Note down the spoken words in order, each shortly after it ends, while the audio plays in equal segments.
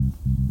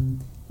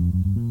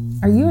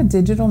Are you a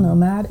digital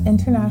nomad,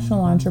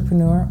 international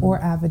entrepreneur, or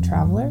avid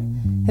traveler?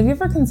 Have you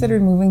ever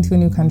considered moving to a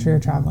new country or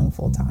traveling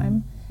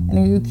full-time? And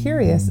are you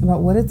curious about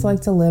what it's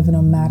like to live a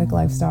nomadic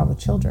lifestyle with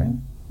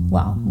children?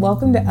 Well,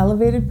 welcome to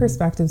Elevated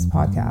Perspectives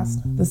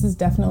podcast. This is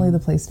definitely the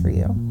place for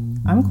you.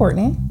 I'm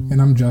Courtney. And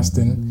I'm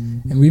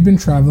Justin. And we've been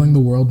traveling the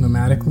world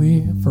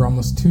nomadically for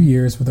almost 2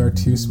 years with our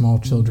 2 small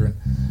children.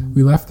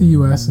 We left the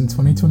US in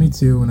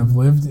 2022 and have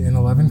lived in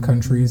 11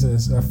 countries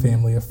as a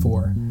family of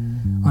 4.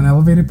 On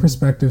Elevated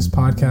Perspectives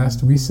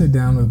podcast, we sit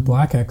down with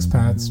Black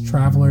expats,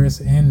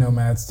 travelers, and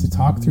nomads to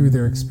talk through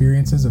their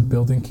experiences of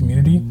building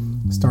community,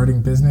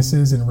 starting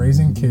businesses, and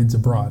raising kids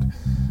abroad.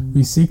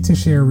 We seek to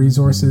share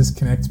resources,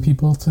 connect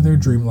people to their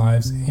dream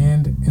lives,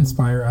 and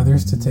inspire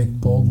others to take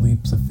bold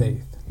leaps of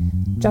faith.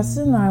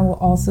 Justin and I will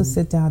also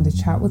sit down to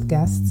chat with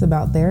guests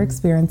about their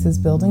experiences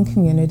building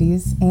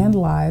communities and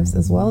lives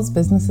as well as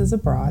businesses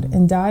abroad,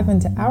 and dive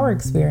into our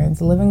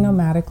experience living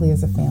nomadically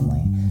as a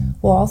family.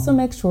 We'll also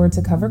make sure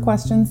to cover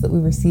questions that we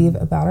receive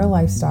about our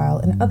lifestyle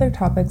and other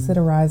topics that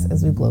arise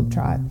as we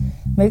globetrot.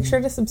 Make sure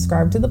to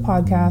subscribe to the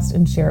podcast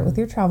and share it with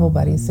your travel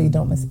buddies so you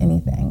don't miss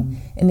anything.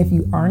 And if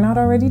you are not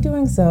already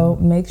doing so,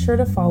 make sure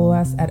to follow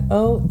us at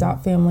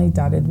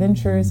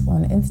o.family.adventures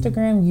on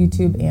Instagram,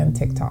 YouTube, and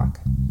TikTok.